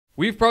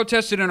We've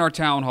protested in our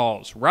town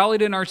halls,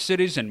 rallied in our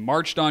cities, and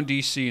marched on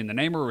D.C. in the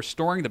name of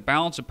restoring the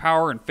balance of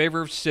power in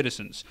favor of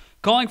citizens,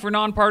 calling for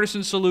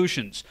nonpartisan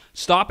solutions,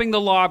 stopping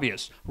the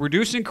lobbyists,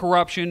 reducing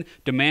corruption,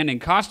 demanding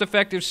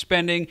cost-effective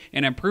spending,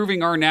 and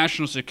improving our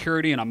national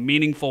security in a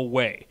meaningful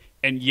way.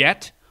 And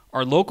yet,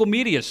 our local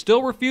media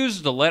still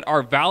refuses to let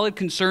our valid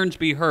concerns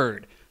be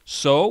heard.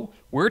 So,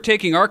 we're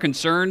taking our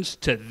concerns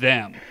to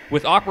them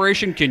with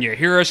Operation Can You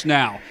Hear Us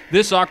Now,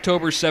 this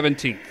October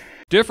 17th.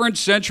 Different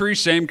century,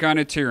 same kind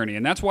of tyranny,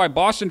 and that's why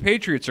Boston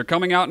Patriots are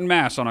coming out en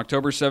masse on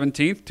October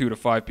 17th, 2 to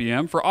 5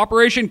 p.m. for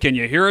Operation Can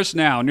You Hear Us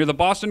Now near the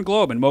Boston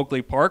Globe in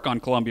Moakley Park on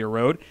Columbia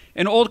Road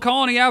and Old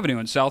Colony Avenue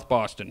in South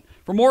Boston.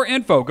 For more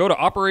info, go to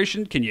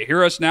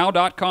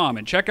OperationCanYouHearUsNow.com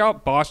and check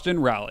out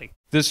Boston Rally.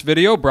 This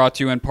video brought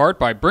to you in part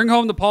by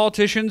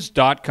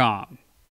BringHomeThePoliticians.com.